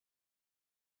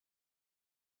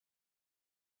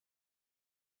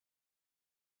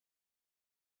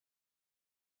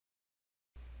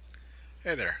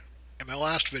Hey there. In my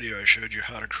last video I showed you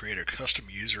how to create a custom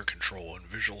user control in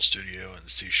Visual Studio and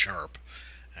C Sharp.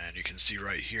 And you can see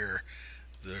right here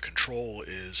the control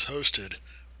is hosted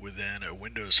within a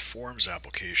Windows Forms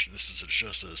application. This is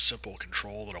just a simple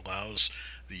control that allows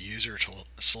the user to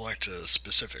select a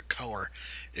specific color.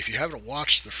 If you haven't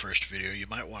watched the first video, you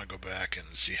might want to go back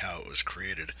and see how it was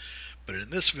created. But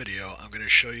in this video I'm going to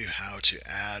show you how to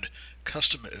add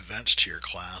custom events to your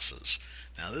classes.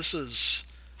 Now this is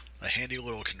a handy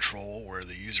little control where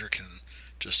the user can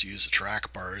just use the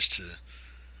track bars to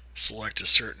select a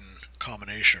certain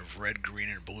combination of red, green,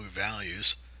 and blue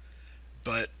values,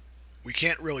 but we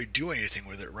can't really do anything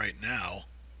with it right now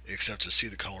except to see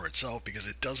the color itself because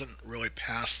it doesn't really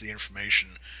pass the information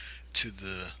to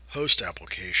the host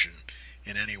application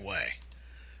in any way.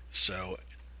 So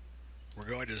we're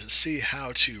going to see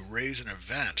how to raise an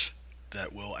event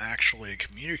that will actually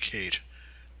communicate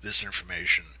this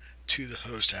information to the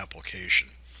host application.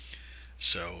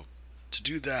 So to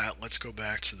do that, let's go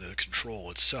back to the control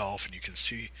itself, and you can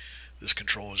see this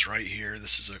control is right here.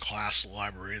 This is a class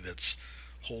library that's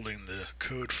holding the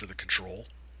code for the control.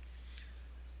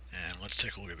 And let's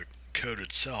take a look at the code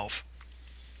itself.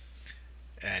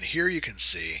 And here you can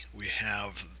see we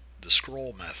have the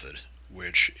scroll method,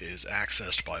 which is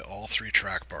accessed by all three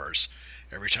track bars.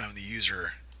 Every time the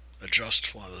user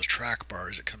adjusts one of those track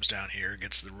bars, it comes down here,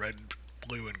 gets the red,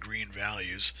 blue, and green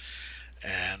values,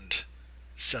 and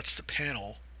sets the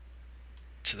panel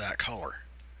to that color.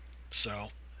 So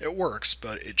it works,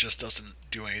 but it just doesn't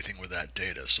do anything with that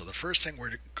data. So the first thing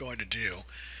we're going to do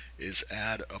is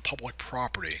add a public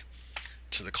property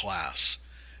to the class.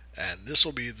 And this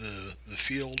will be the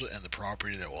field and the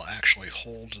property that will actually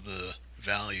hold the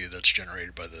value that's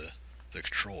generated by the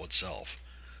control itself.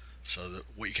 So that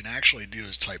what you can actually do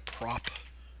is type prop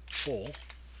full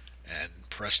and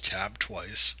press tab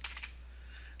twice,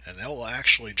 and that will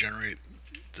actually generate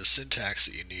the syntax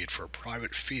that you need for a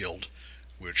private field,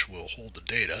 which will hold the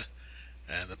data,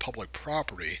 and the public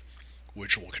property,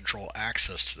 which will control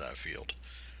access to that field.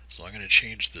 So I'm going to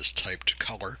change this type to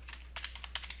color.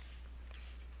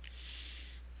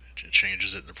 It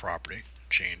changes it in the property.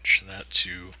 Change that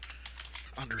to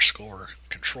underscore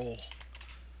control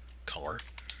color.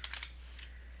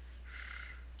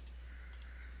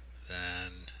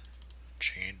 Then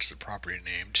change the property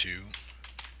name to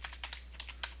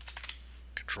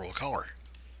control color.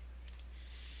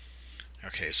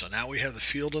 Okay, so now we have the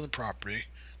field and the property.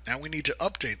 Now we need to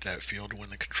update that field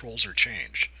when the controls are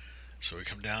changed. So we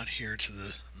come down here to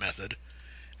the method,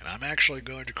 and I'm actually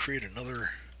going to create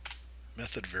another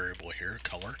method variable here,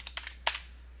 color.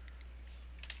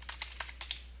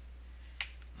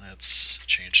 Let's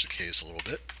change the case a little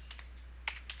bit.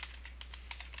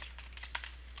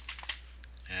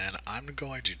 And I'm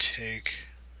going to take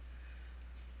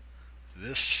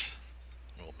this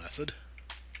little method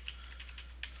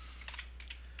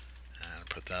and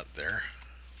put that there.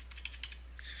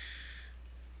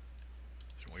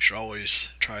 And we should always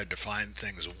try to define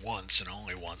things once and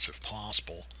only once if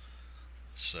possible.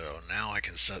 So now I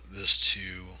can set this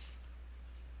to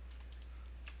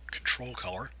control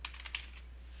color.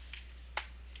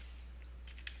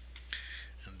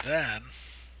 And then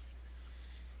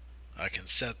I can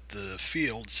set the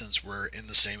field, since we're in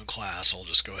the same class, I'll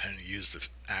just go ahead and use the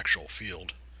actual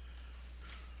field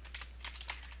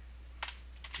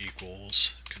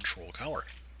equals control color.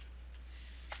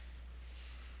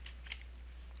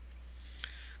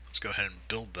 Let's go ahead and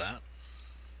build that.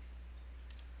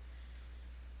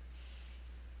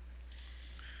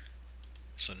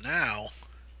 So now,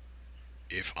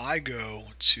 if I go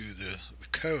to the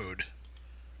code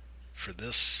for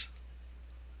this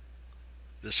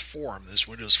form, this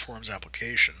Windows Forms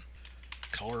application,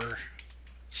 color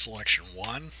selection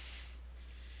 1,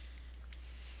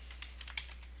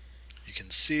 you can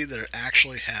see that it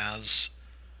actually has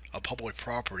a public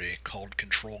property called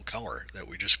control color that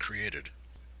we just created.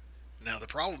 Now the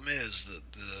problem is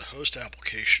that the host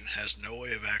application has no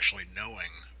way of actually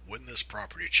knowing when this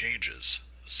property changes,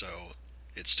 so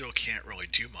it still can't really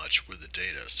do much with the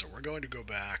data. So we're going to go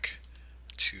back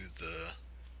to the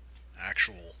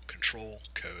actual control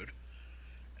code,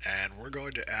 and we're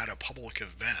going to add a public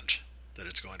event that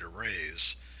it's going to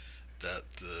raise that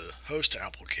the host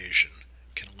application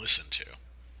can listen to.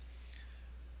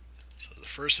 So the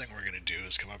first thing we're going to do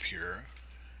is come up here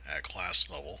at class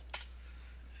level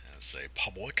and say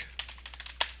public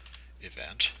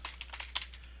event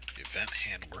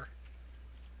handler,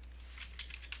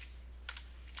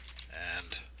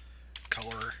 and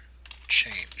color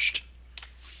changed.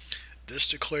 This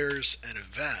declares an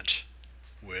event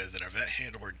with an event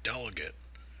handler delegate,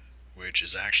 which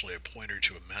is actually a pointer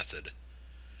to a method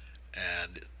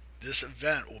and this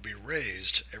event will be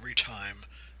raised every time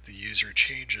the user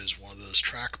changes one of those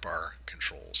track bar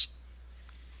controls.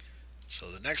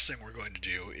 So the next thing we're going to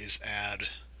do is add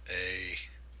a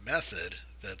method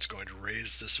that's going to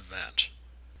raise this event.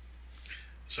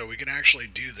 So we can actually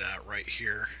do that right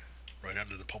here, right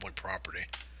under the public property.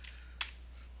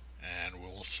 And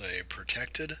we'll say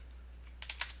protected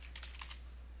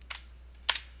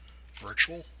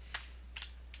virtual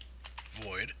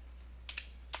void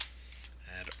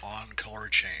and on color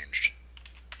changed.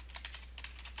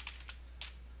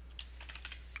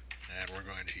 And we're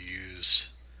going to use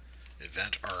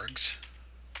event arguments,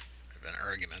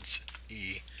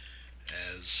 E,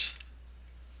 as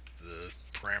the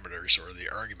parameters or the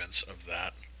arguments of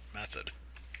that method.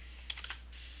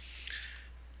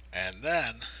 And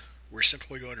then we're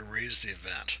simply going to raise the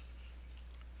event.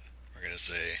 We're going to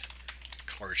say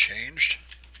color changed,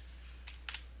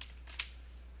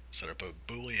 set up a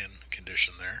Boolean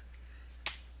condition there,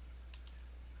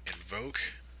 invoke,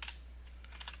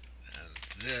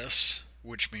 and this,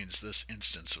 which means this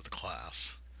instance of the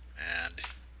class, and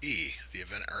E, the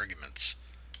event arguments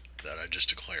that I just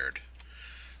declared.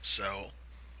 So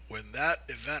when that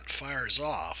event fires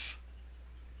off,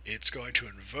 it's going to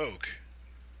invoke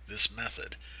this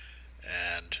method,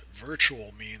 and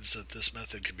virtual means that this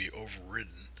method can be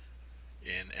overridden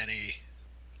in any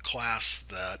class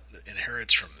that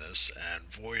inherits from this, and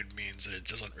void means that it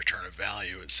doesn't return a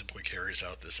value, it simply carries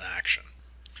out this action.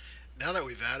 Now that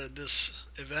we've added this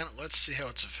event, let's see how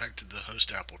it's affected the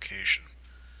host application.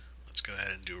 Let's go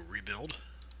ahead and do a rebuild.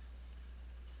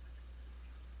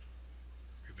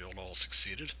 Rebuild all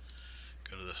succeeded.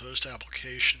 Go to the host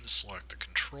application, select the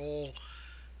control,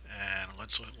 and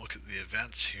let's look at the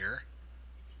events here.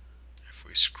 If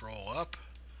we scroll up,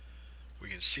 we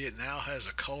can see it now has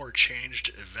a color changed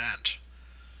event.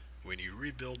 When you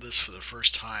rebuild this for the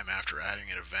first time after adding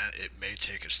an event, it may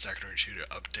take a second or two to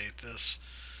update this,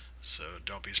 so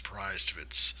don't be surprised if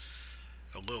it's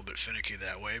a little bit finicky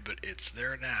that way, but it's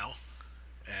there now,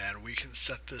 and we can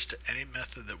set this to any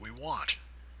method that we want.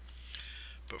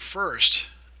 But first,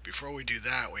 before we do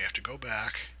that, we have to go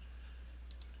back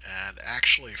and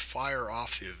actually fire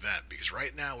off the event, because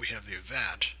right now we have the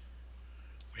event.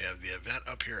 We have the event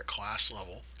up here at class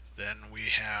level. Then we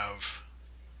have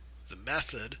the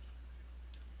method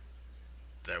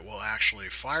that will actually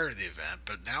fire the event,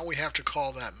 but now we have to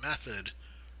call that method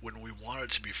when we want it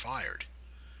to be fired.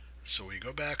 So we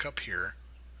go back up here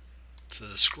to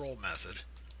the scroll method,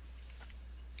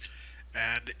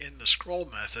 and in the scroll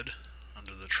method,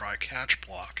 under the try catch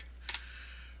block,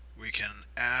 we can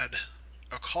add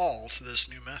a call to this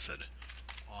new method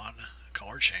on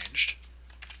color changed,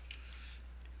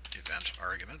 event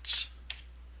arguments,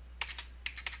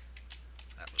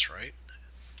 that was right,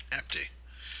 empty.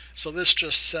 So this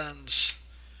just sends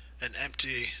an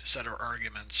empty set of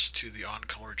arguments to the on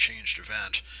color changed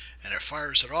event, and it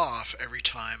fires it off every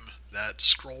time that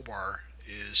scroll bar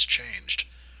is changed.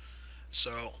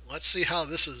 So let's see how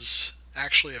this has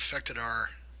actually affected our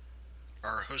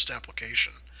host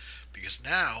application, because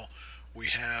now we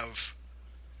have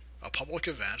a public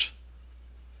event,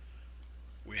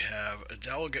 we have a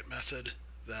delegate method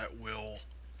that will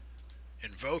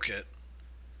invoke it,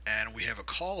 and we have a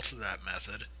call to that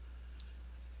method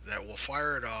that will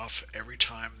fire it off every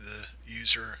time the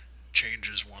user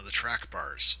changes one of the track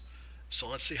bars. So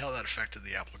let's see how that affected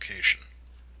the application.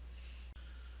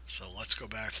 So let's go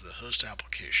back to the host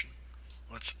application.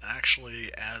 Let's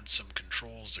actually add some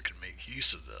controls that can make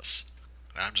use of this.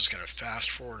 I'm just going to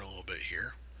fast forward a little bit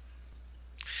here.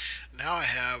 Now I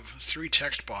have three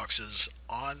text boxes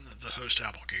on the host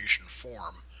application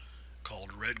form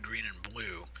called red, green, and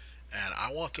blue, and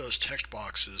I want those text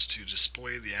boxes to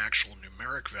display the actual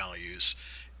numeric values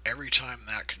every time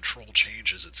that control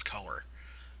changes its color.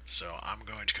 So I'm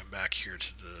going to come back here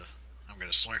to I'm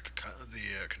going to select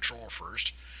the controller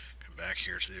first, come back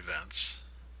here to the events,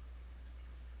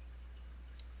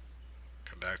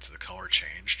 come back to the color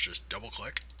change, just double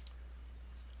click.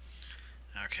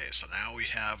 Okay, so now we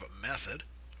have a method.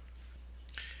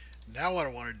 Now what I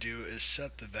want to do is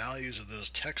set the values of those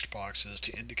text boxes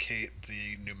to indicate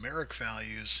the numeric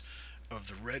values of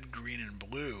the red, green, and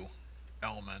blue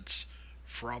elements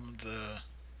from the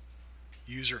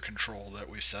user control that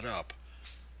we set up.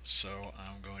 So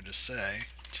I'm going to say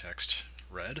text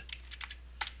red,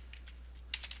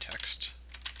 text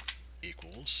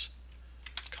equals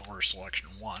color selection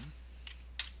 1,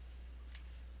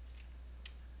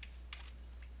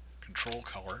 control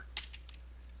color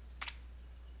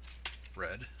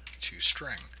red to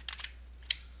string.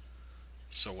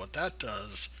 So what that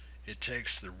does, it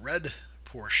takes the red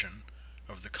portion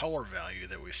of the color value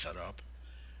that we set up,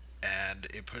 and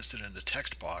it puts it in the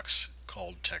text box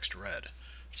called text red.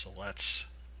 So let's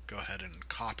go ahead and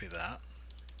copy that.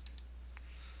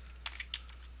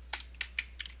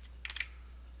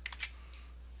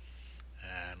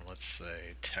 And let's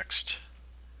say text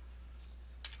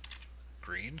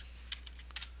green,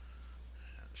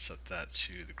 and set that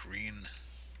to the green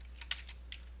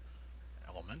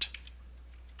element,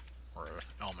 or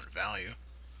element value,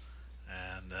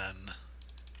 and then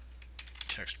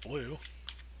text blue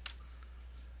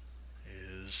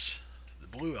is the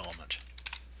blue element.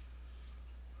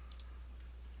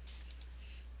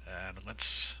 And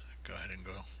let's go ahead and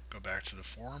go back to the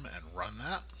form and run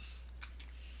that.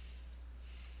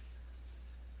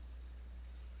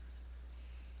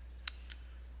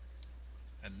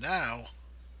 And now,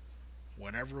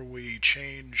 whenever we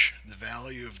change the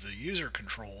value of the user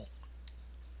control,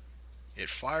 it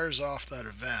fires off that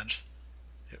event.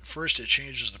 First it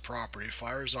changes the property,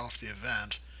 fires off the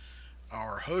event.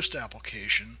 Our host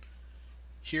application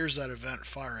hears that event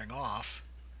firing off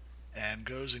and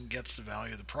goes and gets the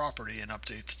value of the property and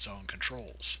updates its own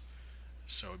controls.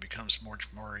 So it becomes much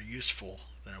more useful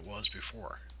than it was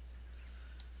before.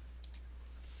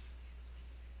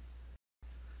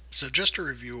 So just to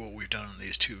review what we've done in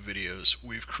these two videos,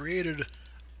 we've created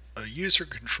a user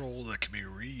control that can be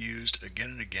reused again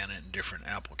and again in different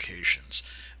applications.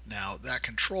 Now that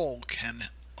control can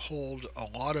hold a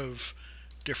lot of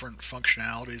different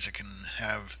functionalities. It can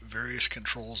have various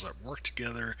controls that work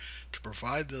together to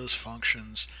provide those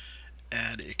functions,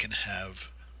 and it can have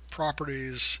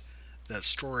properties that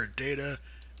store data,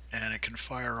 and it can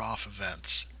fire off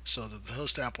events so that the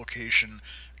host application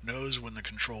knows when the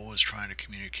control is trying to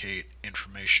communicate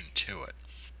information to it.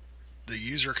 The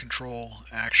user control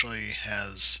actually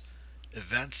has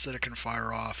events that it can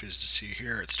fire off. As you see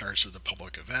here, it starts with a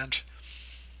public event.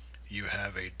 You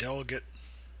have a delegate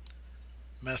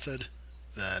method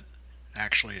that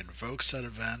actually invokes that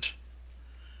event,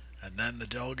 and then the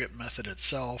delegate method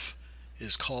itself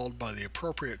is called by the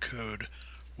appropriate code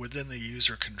within the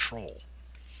user control.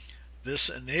 This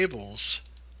enables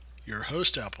your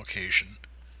host application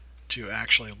to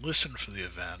actually listen for the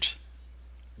event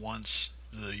once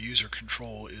the user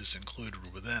control is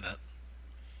included within it,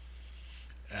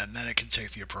 and then it can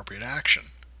take the appropriate action.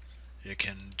 It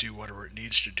can do whatever it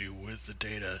needs to do with the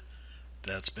data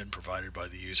that's been provided by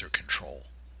the user control.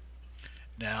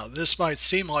 Now this might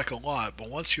seem like a lot, but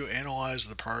once you analyze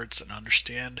the parts and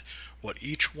understand what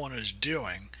each one is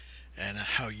doing and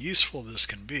how useful this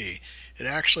can be, it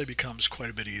actually becomes quite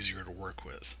a bit easier to work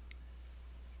with.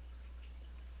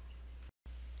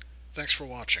 Thanks for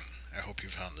watching. I hope you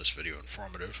found this video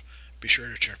informative. Be sure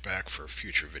to check back for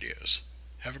future videos.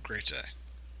 Have a great day.